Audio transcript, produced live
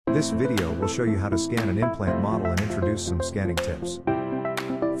This video will show you how to scan an implant model and introduce some scanning tips.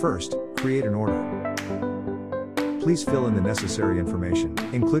 First, create an order. Please fill in the necessary information,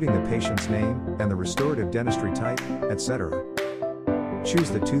 including the patient's name, and the restorative dentistry type, etc. Choose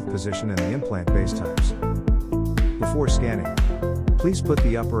the tooth position and the implant base types. Before scanning, please put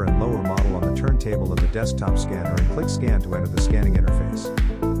the upper and lower model on the turntable of the desktop scanner and click Scan to enter the scanning interface.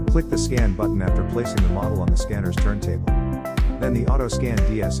 Click the Scan button after placing the model on the scanner's turntable. Then the Auto Scan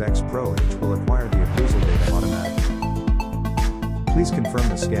DSX Pro H will acquire the occlusal data automatically. Please confirm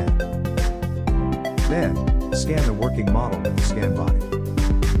the scan. Then, scan the working model with the scan body.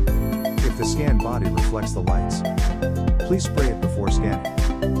 If the scan body reflects the lights, please spray it before scanning.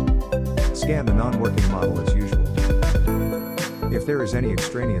 Scan the non-working model as usual. If there is any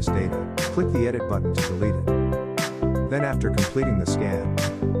extraneous data, click the Edit button to delete it. Then after completing the scan,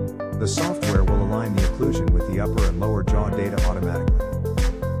 the software will align the occlusion with the upper and lower jaw data automatically.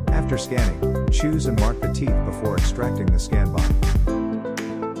 After scanning, choose and mark the teeth before extracting the scan body.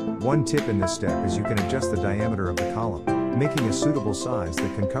 One tip in this step is you can adjust the diameter of the column, making a suitable size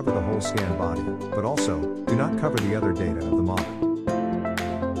that can cover the whole scan body, but also, do not cover the other data of the model.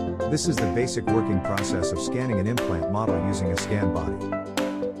 This is the basic working process of scanning an implant model using a scan body.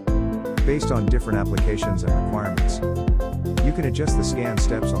 Based on different applications and requirements, you can adjust the scan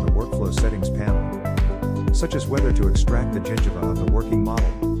steps on the Workflow Settings panel, such as whether to extract the gingiva of the working model,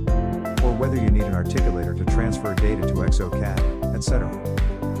 or whether you need an articulator to transfer data to exocad, etc.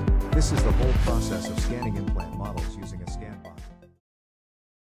 This is the whole process of scanning implant models.